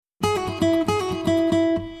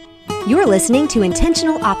You're listening to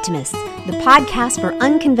Intentional Optimists, the podcast for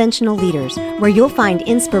unconventional leaders, where you'll find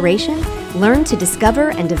inspiration, learn to discover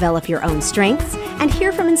and develop your own strengths, and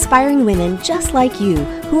hear from inspiring women just like you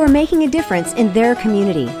who are making a difference in their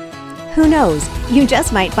community. Who knows, you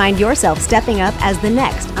just might find yourself stepping up as the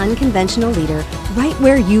next unconventional leader right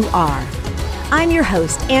where you are. I'm your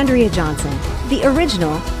host, Andrea Johnson, the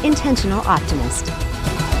original Intentional Optimist.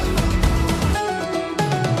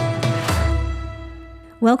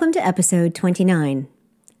 Welcome to episode 29,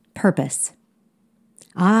 Purpose.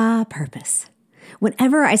 Purpose.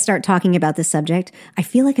 Whenever I start talking about this subject, I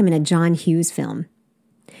feel like I'm in a John Hughes film.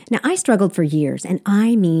 Now, I struggled for years, and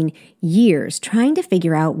I mean years, trying to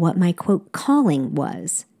figure out what my, quote, calling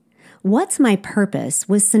was. What's my purpose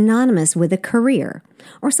was synonymous with a career,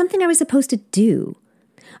 or something I was supposed to do.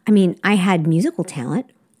 I mean, I had musical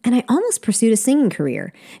talent, and I almost pursued a singing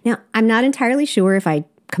career. Now, I'm not entirely sure if I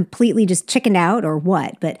completely just chickened out or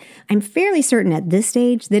what, but I'm fairly certain at this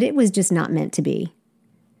stage that it was just not meant to be.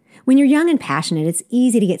 When you're young and passionate, it's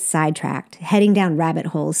easy to get sidetracked, heading down rabbit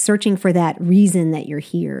holes, searching for that reason that you're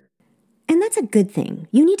here. And that's a good thing.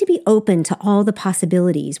 You need to be open to all the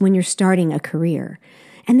possibilities when you're starting a career.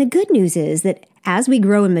 And the good news is that as we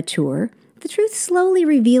grow and mature, the truth slowly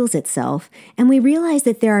reveals itself, and we realize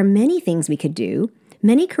that there are many things we could do,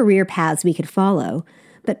 many career paths we could follow,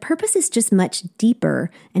 but purpose is just much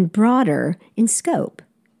deeper and broader in scope.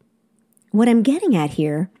 What I'm getting at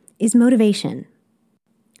here is motivation.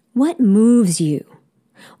 What moves you?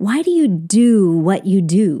 Why do you do what you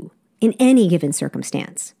do in any given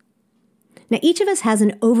circumstance? Now, each of us has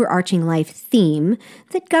an overarching life theme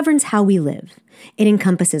that governs how we live. It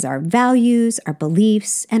encompasses our values, our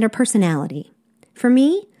beliefs, and our personality. For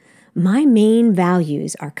me, my main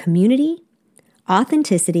values are community,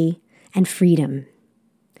 authenticity, and freedom.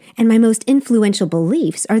 And my most influential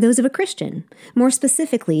beliefs are those of a Christian, more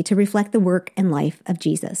specifically to reflect the work and life of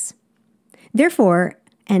Jesus. Therefore,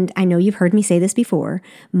 and I know you've heard me say this before,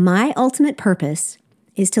 my ultimate purpose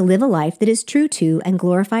is to live a life that is true to and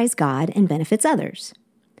glorifies God and benefits others.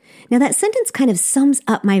 Now, that sentence kind of sums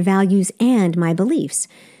up my values and my beliefs.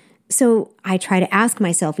 So I try to ask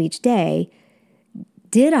myself each day,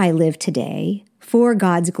 did I live today for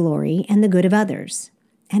God's glory and the good of others?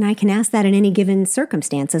 And I can ask that in any given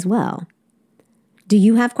circumstance as well. Do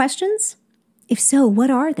you have questions? If so, what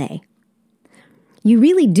are they? You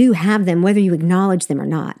really do have them whether you acknowledge them or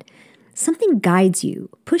not. Something guides you,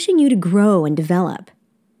 pushing you to grow and develop.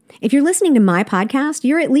 If you're listening to my podcast,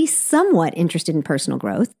 you're at least somewhat interested in personal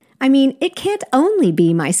growth. I mean, it can't only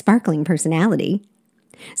be my sparkling personality.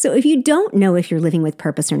 So if you don't know if you're living with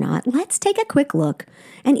purpose or not, let's take a quick look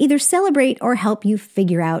and either celebrate or help you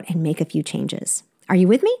figure out and make a few changes. Are you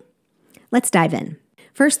with me? Let's dive in.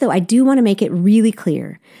 First, though, I do want to make it really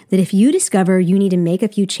clear that if you discover you need to make a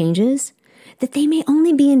few changes, that they may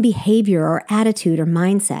only be in behavior or attitude or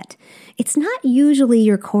mindset. It's not usually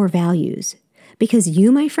your core values, because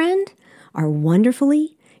you, my friend, are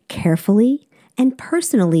wonderfully, carefully, and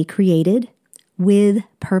personally created with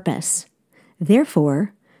purpose.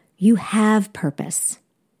 Therefore, you have purpose.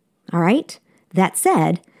 All right? That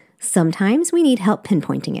said, sometimes we need help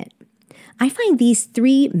pinpointing it. I find these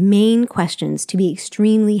three main questions to be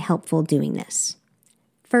extremely helpful doing this.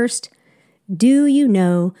 First, do you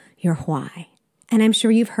know your why? And I'm sure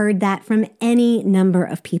you've heard that from any number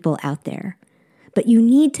of people out there. But you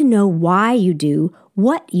need to know why you do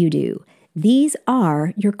what you do. These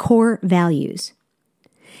are your core values.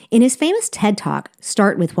 In his famous TED Talk,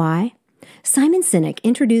 Start With Why, Simon Sinek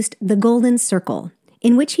introduced the Golden Circle,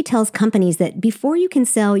 in which he tells companies that before you can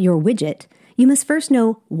sell your widget, you must first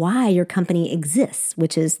know why your company exists,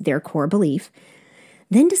 which is their core belief.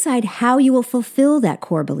 Then decide how you will fulfill that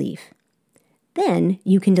core belief. Then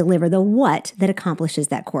you can deliver the what that accomplishes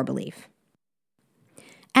that core belief.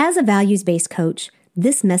 As a values-based coach,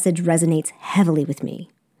 this message resonates heavily with me.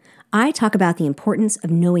 I talk about the importance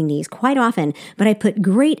of knowing these quite often, but I put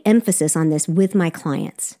great emphasis on this with my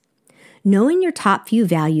clients. Knowing your top few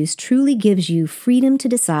values truly gives you freedom to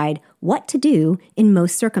decide what to do in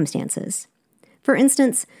most circumstances. For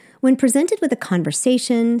instance, when presented with a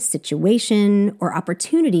conversation, situation, or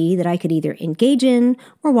opportunity that I could either engage in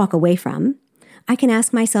or walk away from, I can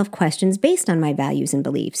ask myself questions based on my values and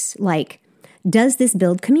beliefs, like, does this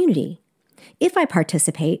build community? If I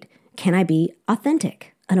participate, can I be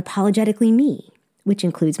authentic, unapologetically me, which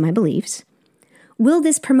includes my beliefs? Will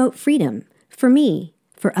this promote freedom for me,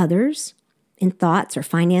 for others, in thoughts or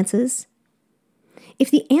finances? If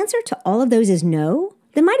the answer to all of those is no,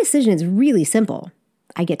 then my decision is really simple.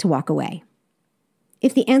 I get to walk away.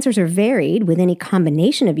 If the answers are varied with any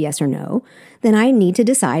combination of yes or no, then I need to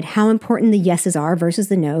decide how important the yeses are versus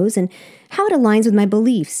the nos and how it aligns with my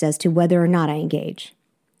beliefs as to whether or not I engage.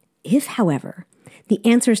 If, however, the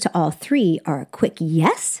answers to all three are a quick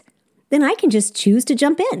yes, then I can just choose to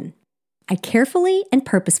jump in. I carefully and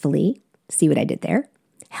purposefully, see what I did there,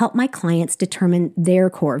 help my clients determine their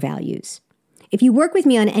core values. If you work with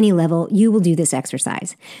me on any level, you will do this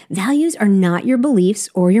exercise. Values are not your beliefs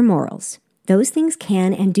or your morals. Those things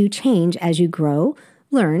can and do change as you grow,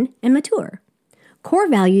 learn, and mature. Core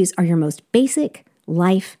values are your most basic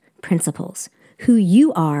life principles, who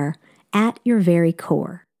you are at your very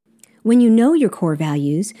core. When you know your core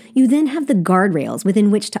values, you then have the guardrails within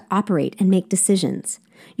which to operate and make decisions.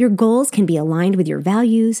 Your goals can be aligned with your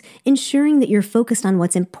values, ensuring that you're focused on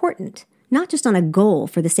what's important, not just on a goal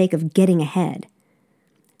for the sake of getting ahead.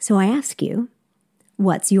 So I ask you,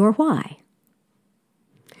 what's your why?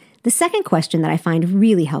 The second question that I find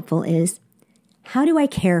really helpful is, how do I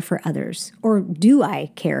care for others? Or do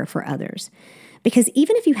I care for others? Because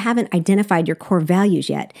even if you haven't identified your core values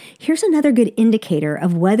yet, here's another good indicator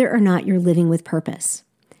of whether or not you're living with purpose.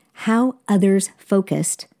 How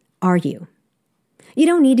others-focused are you? You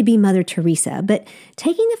don't need to be Mother Teresa, but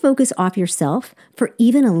taking the focus off yourself for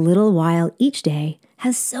even a little while each day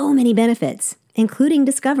has so many benefits, including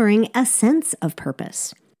discovering a sense of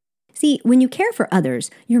purpose. See, when you care for others,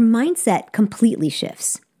 your mindset completely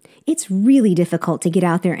shifts. It's really difficult to get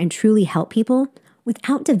out there and truly help people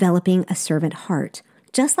without developing a servant heart,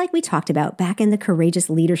 just like we talked about back in the Courageous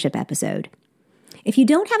Leadership episode. If you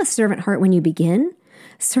don't have a servant heart when you begin,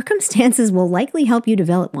 circumstances will likely help you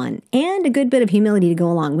develop one, and a good bit of humility to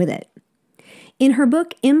go along with it. In her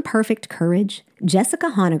book, Imperfect Courage,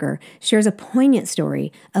 Jessica Honegger shares a poignant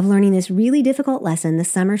story of learning this really difficult lesson the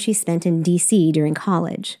summer she spent in D.C. during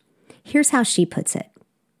college. Here's how she puts it.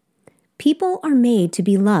 People are made to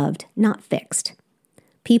be loved, not fixed.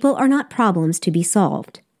 People are not problems to be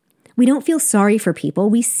solved. We don't feel sorry for people,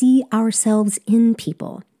 we see ourselves in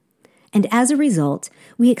people. And as a result,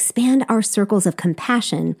 we expand our circles of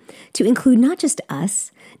compassion to include not just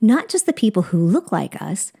us, not just the people who look like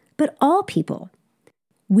us, but all people.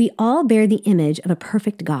 We all bear the image of a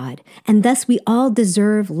perfect God, and thus we all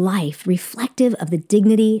deserve life reflective of the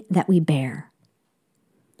dignity that we bear.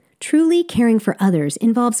 Truly caring for others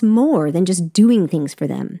involves more than just doing things for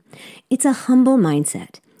them. It's a humble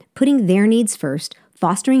mindset, putting their needs first,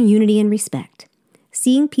 fostering unity and respect,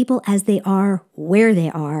 seeing people as they are, where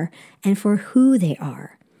they are, and for who they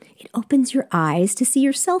are. It opens your eyes to see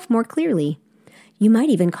yourself more clearly. You might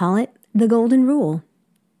even call it the golden rule.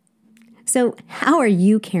 So, how are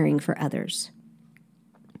you caring for others?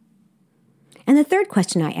 And the third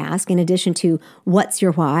question I ask, in addition to what's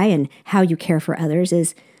your why and how you care for others,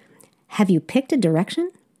 is, have you picked a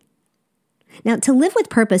direction? Now, to live with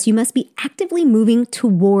purpose, you must be actively moving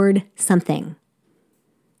toward something.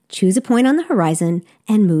 Choose a point on the horizon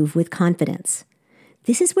and move with confidence.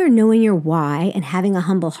 This is where knowing your why and having a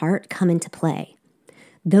humble heart come into play.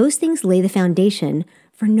 Those things lay the foundation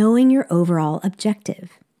for knowing your overall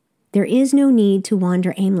objective. There is no need to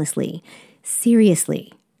wander aimlessly.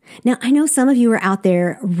 Seriously. Now, I know some of you are out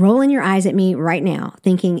there rolling your eyes at me right now,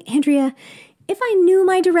 thinking, Andrea, if I knew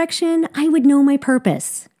my direction, I would know my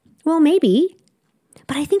purpose. Well, maybe,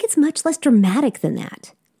 but I think it's much less dramatic than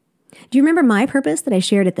that. Do you remember my purpose that I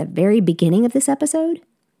shared at the very beginning of this episode?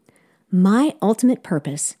 My ultimate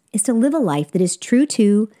purpose is to live a life that is true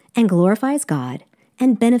to and glorifies God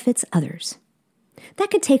and benefits others. That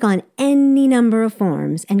could take on any number of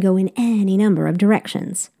forms and go in any number of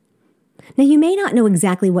directions. Now, you may not know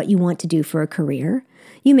exactly what you want to do for a career.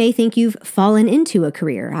 You may think you've fallen into a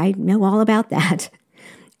career. I know all about that.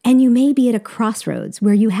 And you may be at a crossroads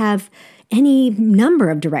where you have any number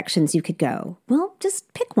of directions you could go. Well,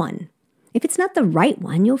 just pick one. If it's not the right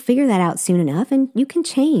one, you'll figure that out soon enough and you can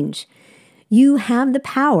change. You have the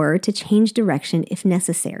power to change direction if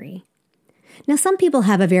necessary. Now, some people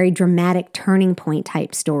have a very dramatic turning point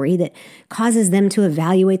type story that causes them to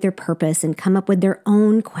evaluate their purpose and come up with their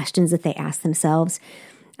own questions that they ask themselves.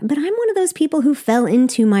 But I'm one of those people who fell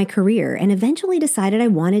into my career and eventually decided I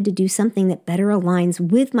wanted to do something that better aligns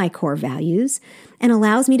with my core values and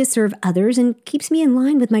allows me to serve others and keeps me in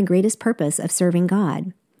line with my greatest purpose of serving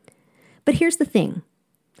God. But here's the thing.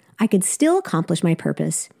 I could still accomplish my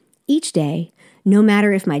purpose each day, no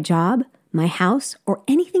matter if my job, my house, or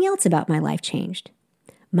anything else about my life changed.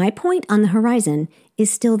 My point on the horizon is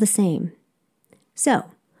still the same. So,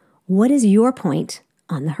 what is your point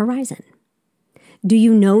on the horizon? Do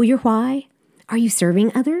you know your why? Are you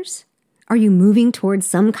serving others? Are you moving towards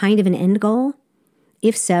some kind of an end goal?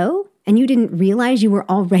 If so, and you didn't realize you were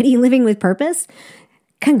already living with purpose,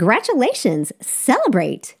 Congratulations!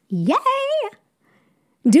 Celebrate! Yay!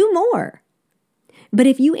 Do more. But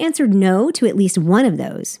if you answered no to at least one of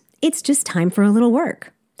those, it's just time for a little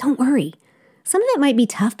work. Don't worry. Some of it might be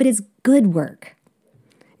tough, but it's good work.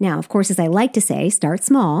 Now, of course, as I like to say, start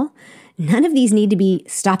small. None of these need to be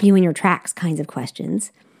stop you in your tracks kinds of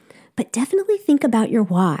questions, but definitely think about your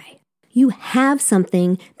why. You have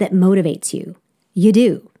something that motivates you. You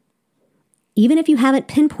do. Even if you haven't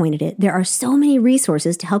pinpointed it, there are so many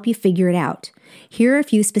resources to help you figure it out. Here are a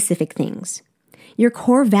few specific things. Your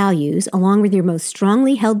core values, along with your most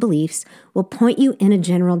strongly held beliefs, will point you in a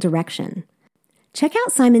general direction. Check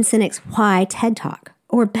out Simon Sinek's Why TED Talk,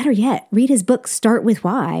 or better yet, read his book Start With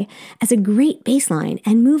Why as a great baseline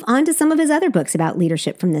and move on to some of his other books about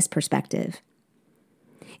leadership from this perspective.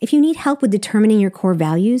 If you need help with determining your core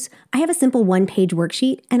values, I have a simple one-page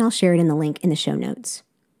worksheet, and I'll share it in the link in the show notes.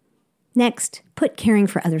 Next, put caring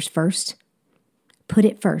for others first. Put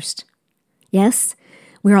it first. Yes,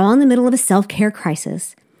 we're all in the middle of a self-care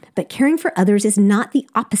crisis, but caring for others is not the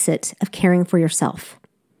opposite of caring for yourself.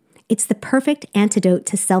 It's the perfect antidote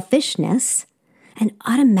to selfishness and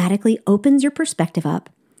automatically opens your perspective up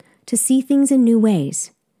to see things in new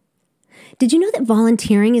ways. Did you know that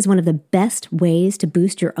volunteering is one of the best ways to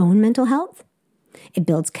boost your own mental health? It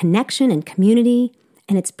builds connection and community,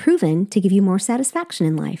 and it's proven to give you more satisfaction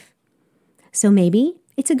in life. So maybe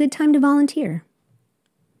it's a good time to volunteer.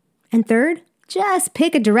 And third, just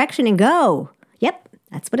pick a direction and go. Yep,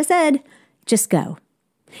 that's what I said. Just go.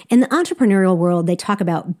 In the entrepreneurial world, they talk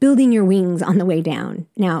about building your wings on the way down.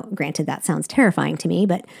 Now, granted, that sounds terrifying to me,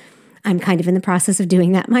 but I'm kind of in the process of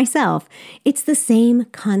doing that myself. It's the same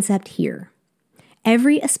concept here.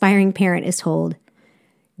 Every aspiring parent is told,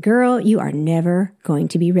 girl, you are never going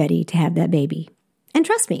to be ready to have that baby. And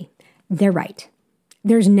trust me, they're right.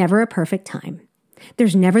 There's never a perfect time.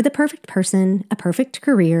 There's never the perfect person, a perfect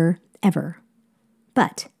career, ever.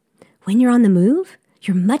 But when you're on the move,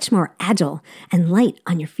 you're much more agile and light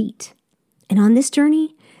on your feet. And on this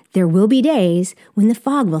journey, there will be days when the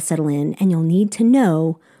fog will settle in and you'll need to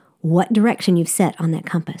know what direction you've set on that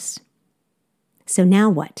compass. So now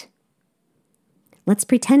what? Let's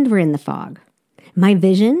pretend we're in the fog. My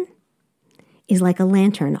vision is like a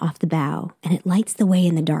lantern off the bow, and it lights the way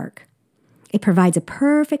in the dark. It provides a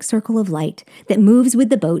perfect circle of light that moves with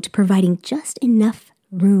the boat, providing just enough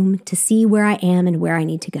room to see where I am and where I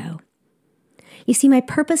need to go. You see, my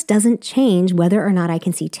purpose doesn't change whether or not I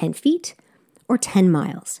can see 10 feet or 10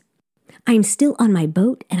 miles. I am still on my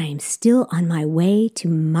boat, and I am still on my way to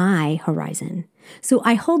my horizon. So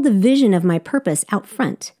I hold the vision of my purpose out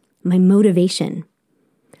front, my motivation.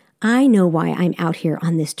 I know why I'm out here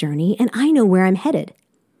on this journey, and I know where I'm headed.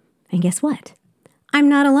 And guess what? I'm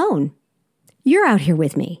not alone. You're out here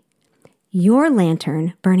with me. Your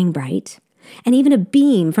lantern burning bright, and even a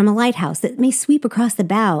beam from a lighthouse that may sweep across the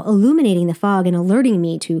bow, illuminating the fog and alerting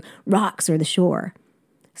me to rocks or the shore.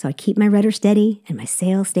 So I keep my rudder steady and my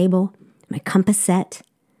sail stable, my compass set,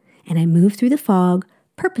 and I move through the fog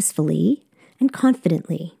purposefully and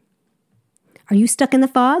confidently. Are you stuck in the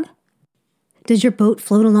fog? Does your boat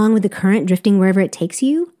float along with the current, drifting wherever it takes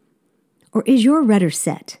you? Or is your rudder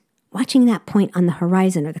set, watching that point on the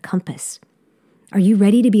horizon or the compass? Are you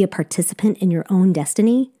ready to be a participant in your own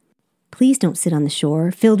destiny? Please don't sit on the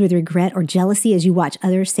shore, filled with regret or jealousy as you watch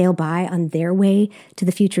others sail by on their way to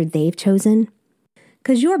the future they've chosen.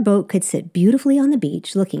 Because your boat could sit beautifully on the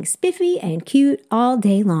beach, looking spiffy and cute all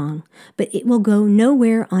day long, but it will go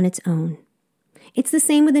nowhere on its own. It's the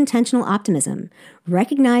same with intentional optimism.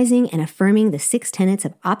 Recognizing and affirming the 6 tenets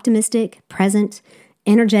of optimistic, present,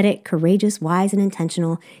 energetic, courageous, wise, and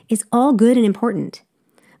intentional is all good and important.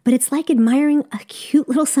 But it's like admiring a cute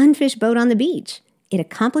little sunfish boat on the beach. It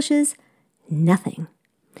accomplishes nothing.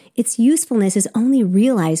 Its usefulness is only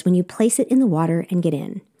realized when you place it in the water and get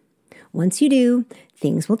in. Once you do,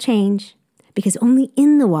 things will change, because only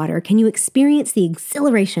in the water can you experience the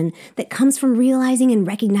exhilaration that comes from realizing and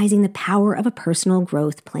recognizing the power of a personal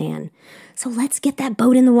growth plan. So let's get that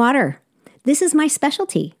boat in the water. This is my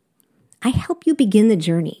specialty. I help you begin the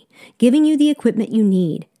journey, giving you the equipment you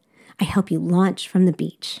need. I help you launch from the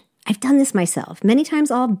beach. I've done this myself, many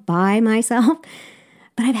times all by myself,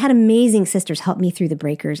 but I've had amazing sisters help me through the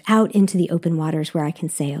breakers out into the open waters where I can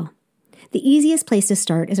sail. The easiest place to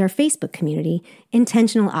start is our Facebook community,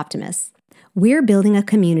 Intentional Optimists. We're building a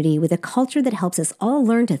community with a culture that helps us all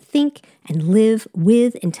learn to think and live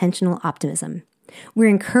with intentional optimism. We're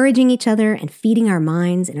encouraging each other and feeding our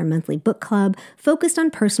minds in our monthly book club focused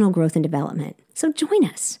on personal growth and development. So join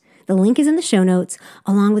us. The link is in the show notes,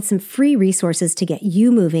 along with some free resources to get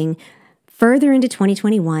you moving further into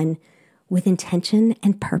 2021 with intention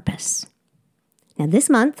and purpose. Now,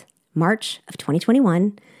 this month, March of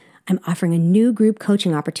 2021, I'm offering a new group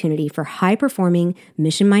coaching opportunity for high-performing,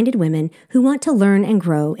 mission-minded women who want to learn and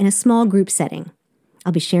grow in a small group setting.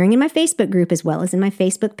 I'll be sharing in my Facebook group as well as in my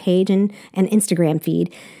Facebook page and Instagram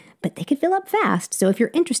feed, but they could fill up fast. So if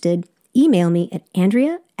you're interested, email me at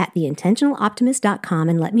andrea@theintentionaloptimist.com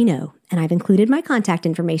and let me know. And I've included my contact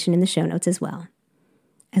information in the show notes as well.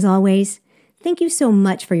 As always, thank you so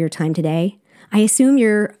much for your time today. I assume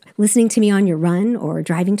you're listening to me on your run or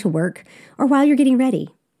driving to work or while you're getting ready.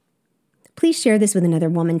 Please share this with another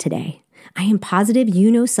woman today. I am positive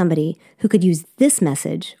you know somebody who could use this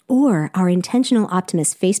message or our Intentional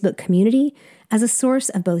Optimist Facebook community as a source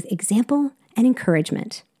of both example and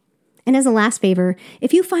encouragement. And as a last favor,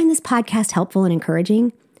 if you find this podcast helpful and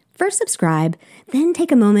encouraging, first subscribe, then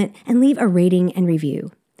take a moment and leave a rating and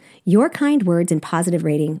review. Your kind words and positive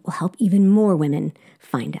rating will help even more women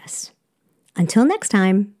find us. Until next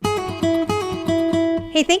time.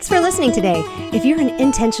 Hey, thanks for listening today. If you're an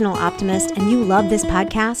intentional optimist and you love this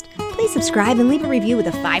podcast, please subscribe and leave a review with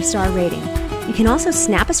a 5-star rating. You can also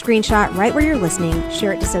snap a screenshot right where you're listening,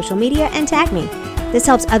 share it to social media, and tag me. This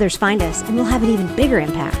helps others find us and will have an even bigger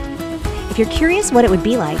impact. If you're curious what it would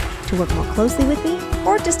be like to work more closely with me,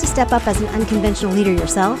 or just to step up as an unconventional leader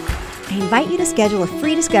yourself, I invite you to schedule a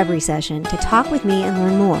free discovery session to talk with me and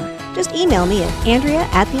learn more. Just email me at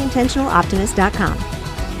andrea@theintentionaloptimist.com.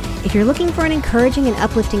 If you're looking for an encouraging and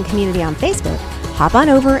uplifting community on Facebook, hop on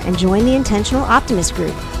over and join the Intentional Optimist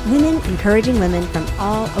group, women encouraging women from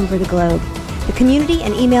all over the globe. The community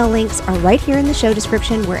and email links are right here in the show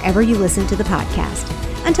description wherever you listen to the podcast.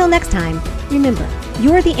 Until next time, remember,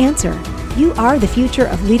 you're the answer. You are the future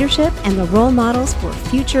of leadership and the role models for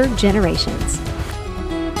future generations.